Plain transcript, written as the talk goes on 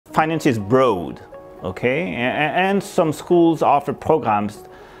finance is broad, okay? And some schools offer programs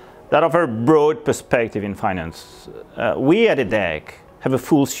that offer broad perspective in finance. We at EDHEC have a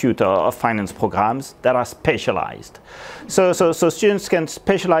full suite of finance programs that are specialized. So students can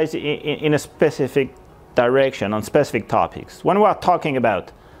specialize in a specific direction on specific topics. When we are talking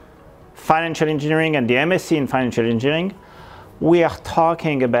about financial engineering and the MSc in financial engineering, we are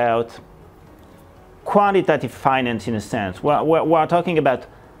talking about quantitative finance in a sense. We're talking about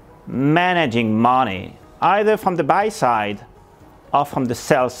managing money, either from the buy side or from the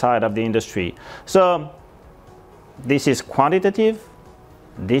sell side of the industry. So this is quantitative,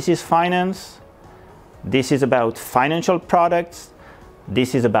 this is finance, this is about financial products,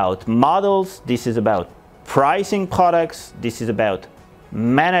 this is about models, this is about pricing products, this is about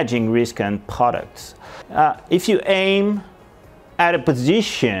managing risk and products. If you aim at a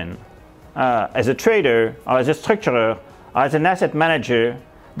position as a trader or as a structurer or as an asset manager,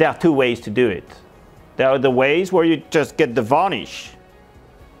 there are two ways to do it. There are the ways where you just get the varnish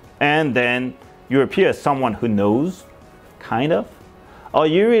and then you appear as someone who knows, kind of, or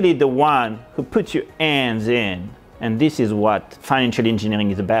you're really the one who puts your hands in, and this is what financial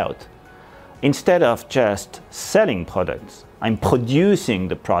engineering is about. Instead of just selling products, I'm producing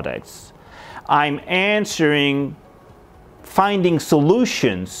the products. I'm finding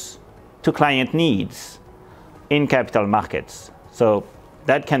solutions to client needs in capital markets. So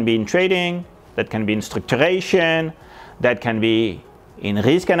that can be in trading, that can be in structuration, that can be in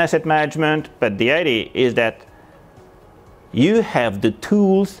risk and asset management, but the idea is that you have the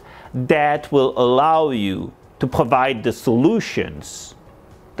tools that will allow you to provide the solutions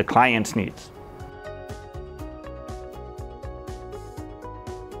the client's needs.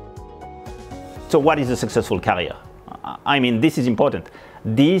 So what is a successful career? I mean, this is important.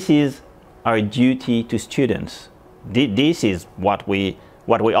 This is our duty to students. This is what we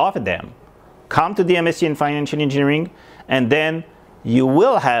offer them. Come to the MSc in financial engineering, and then you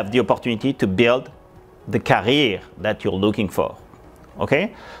will have the opportunity to build the career that you're looking for.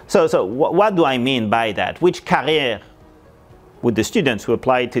 Okay? So what do I mean by that? Which career would the students who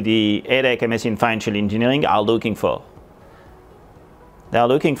apply to the EDHEC MSc in financial engineering are looking for? They are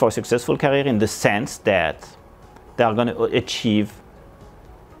looking for a successful career in the sense that they are going to achieve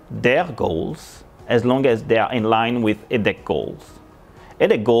their goals as long as they are in line with EDHEC goals.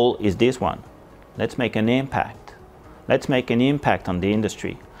 EDHEC goal is this one. Let's make an impact. Let's make an impact on the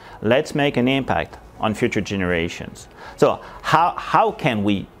industry. Let's make an impact on future generations. So how can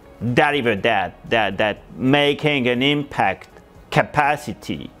we deliver that making an impact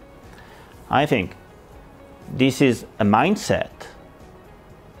capacity? I think this is a mindset.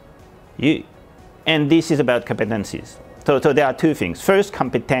 And this is about competencies. So there are two things. First,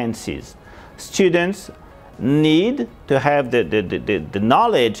 competencies. Students need to have the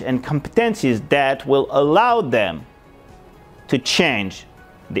knowledge and competencies that will allow them to change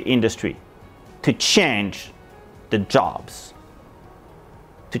the industry, to change the jobs,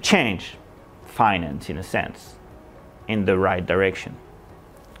 to change finance in a sense, in the right direction.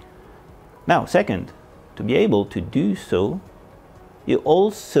 Now, second, to be able to do so, you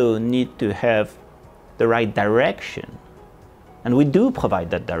also need to have the right direction. And we do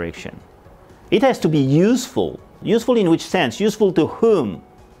provide that direction. It has to be useful. Useful in which sense? Useful to whom?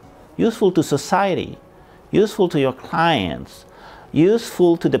 Useful to society, useful to your clients,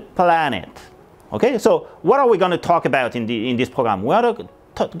 useful to the planet. Okay, so what are we going to talk about in this program? We are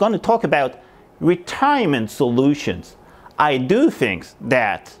going to talk about retirement solutions. I do think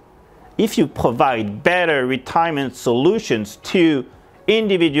that if you provide better retirement solutions to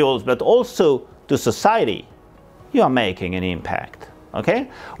individuals but also to society, you are making an impact. Okay?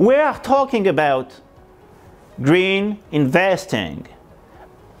 We are talking about green investing.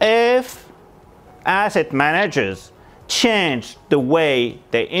 If asset managers change the way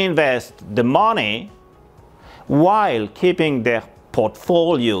they invest the money while keeping their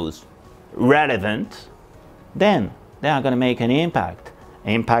portfolios relevant, then they are going to make an impact.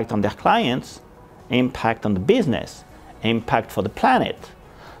 Impact on their clients, impact on the business, impact for the planet.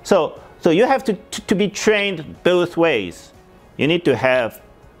 So you have to be trained both ways. You need to have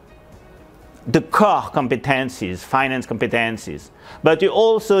the core competencies, finance competencies, but you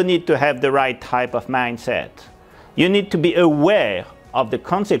also need to have the right type of mindset. You need to be aware of the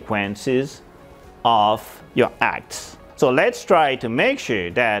consequences of your acts. So let's try to make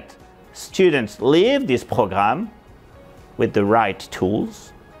sure that students leave this program with the right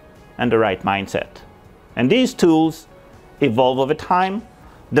tools and the right mindset. And these tools evolve over time.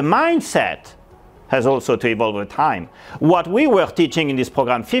 The mindset has also to evolve over time. What we were teaching in this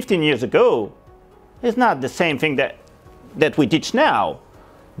program 15 years ago is not the same thing that we teach now.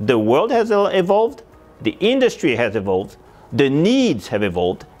 the world has evolved, the industry has evolved, the needs have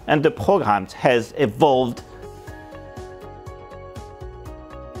evolved, and the programs has evolved.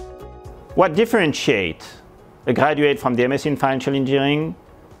 What differentiates a graduate from the MSc in financial engineering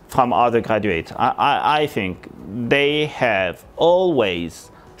from other graduates? I think they have always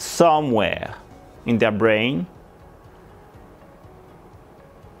somewhere in their brain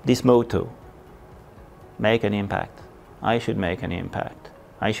this motto: make an impact. I should make an impact.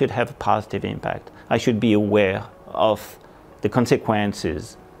 I should have a positive impact. I should be aware of the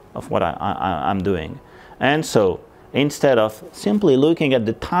consequences of what I'm doing. And so instead of simply looking at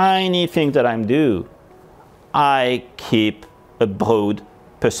the tiny things that I'm doing, I keep a broad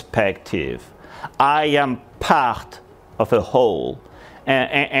perspective. I am part of a whole,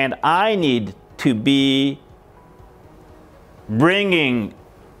 and I need to be bringing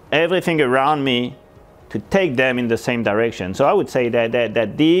everything around me to take them in the same direction. So I would say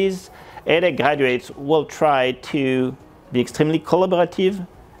that these EDHEC graduates will try to be extremely collaborative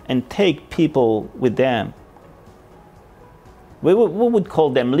and take people with them. We would call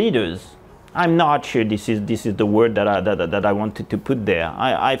them leaders. I'm not sure this is the word that I wanted to put there.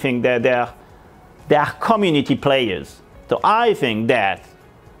 I think that they are community players. So I think that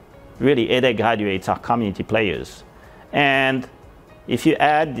really EDHEC graduates are community players. And if you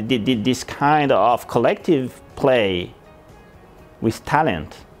add this kind of collective play with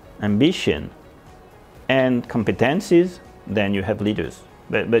talent, ambition, and competencies, then you have leaders.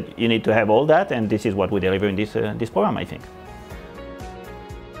 But you need to have all that, and this is what we deliver in this program, I think.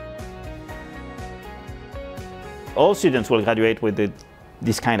 All students will graduate with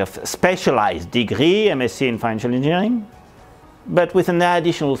this kind of specialized degree, MSc in financial engineering, but with an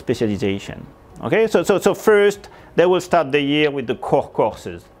additional specialization. Okay, so first they will start the year with the core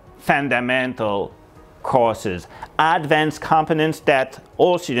courses, fundamental courses, advanced components that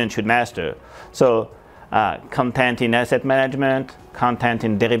all students should master. So content in asset management, content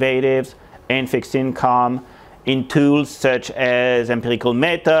in derivatives, in fixed income, in tools such as empirical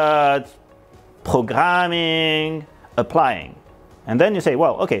methods, programming, applying. And then you say,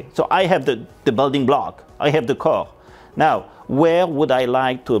 well, okay, so I have the building block, I have the core. Now, where would I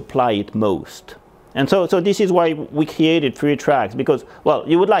like to apply it most? And so this is why we created 3 tracks, because, well,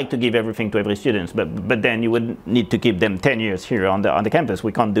 you would like to give everything to every student, but then you would need to keep them 10 years here on the campus.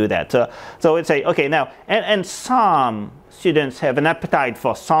 We can't do that. So we'd say, okay, now, and some students have an appetite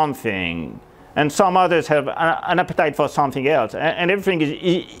for something, and some others have an appetite for something else, and everything is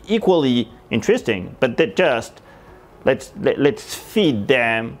equally interesting, but they just, let's feed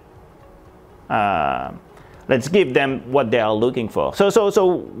them, let's give them what they are looking for.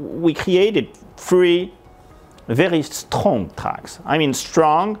 So we created 3 very strong tracks. I mean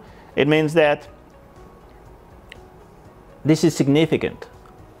strong, it means that this is significant.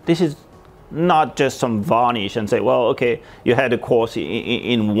 This is not just some varnish and say, well, okay, you had a course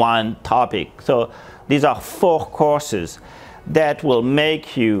in one topic. So these are 4 courses that will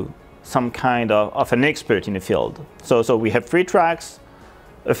make you some kind of an expert in the field. So we have 3 tracks.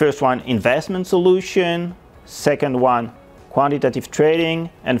 The first one, investment solution. Second one, quantitative trading.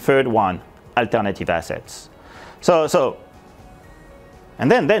 And third one, alternative assets. And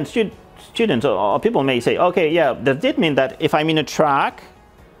then students or people may say, okay, yeah, does it mean that if I'm in a track,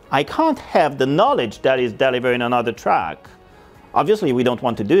 I can't have the knowledge that is delivered in another track? Obviously, we don't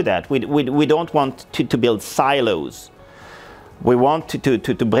want to do that. We don't want to build silos. We want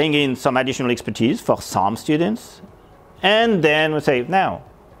to bring in some additional expertise for some students. And then we say, now,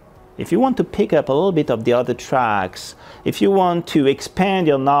 if you want to pick up a little bit of the other tracks, if you want to expand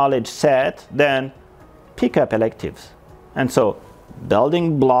your knowledge set, then pick up electives. And so,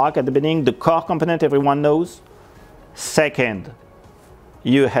 building block at the beginning, the core component everyone knows. Second,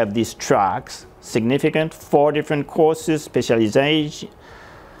 you have these tracks, significant, 4 different courses, specialization,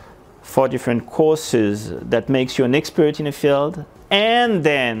 4 different courses that makes you an expert in a field, and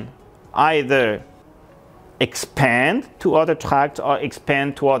then either expand to other tracks or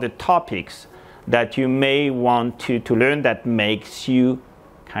expand to other topics that you may want to learn that makes you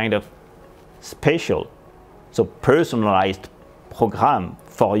kind of special. So personalized program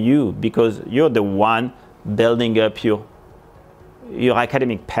for you, because you're the one building up your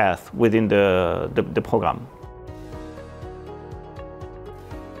academic path within the program.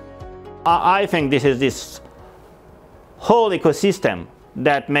 I think this is this whole ecosystem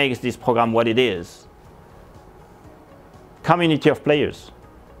that makes this program what it is. Community of players,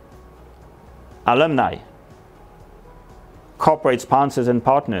 alumni, corporate sponsors and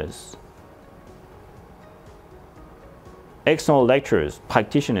partners, external lecturers,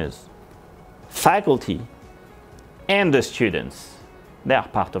 practitioners, faculty, and the students. They are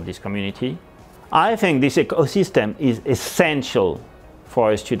part of this community. I think this ecosystem is essential for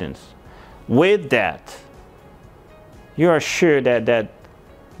our students. With that, you are sure that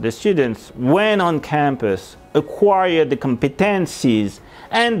the students, when on campus, acquire the competencies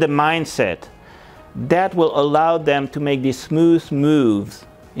and the mindset that will allow them to make these smooth moves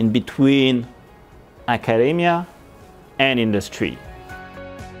in between academia and industry.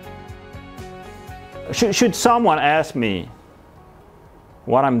 Should someone ask me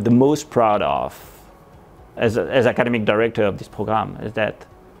what I'm the most proud of as academic director of this program, is that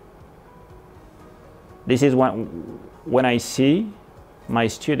this is when I see my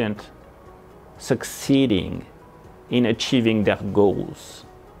student succeeding in achieving their goals.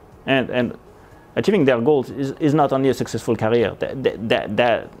 And achieving their goals is not only a successful career.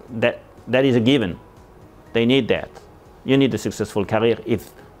 That is a given. They need that. You need a successful career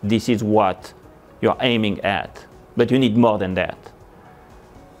if this is what you're aiming at. But you need more than that.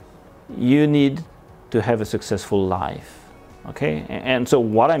 You need to have a successful life. Okay? And so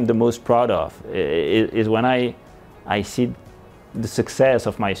what I'm the most proud of is when I see the success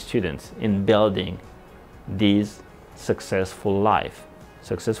of my students in building these successful life.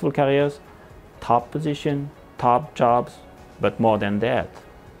 Successful careers, top position, top jobs, but more than that,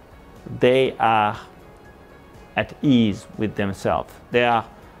 they are at ease with themselves. They are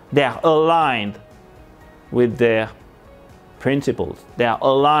aligned with their principles. They are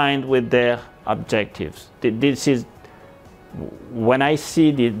aligned with their objectives. This is when I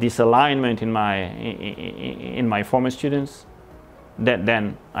see this alignment in my former students.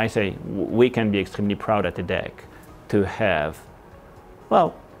 Then I say we can be extremely proud at EDHEC to have,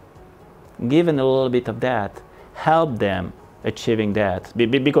 well, given a little bit of that, help them achieving that.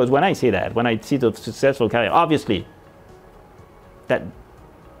 Because when I see that, when I see the successful career, obviously that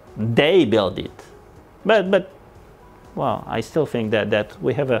they build it. But well, I still think that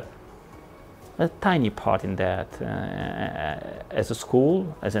we have a tiny part in that as a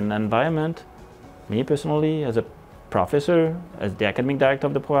school, as an environment, me personally, as a professor, as the academic director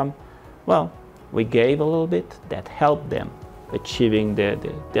of the program. Well, we gave a little bit that helped them achieving their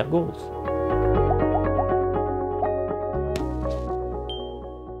goals.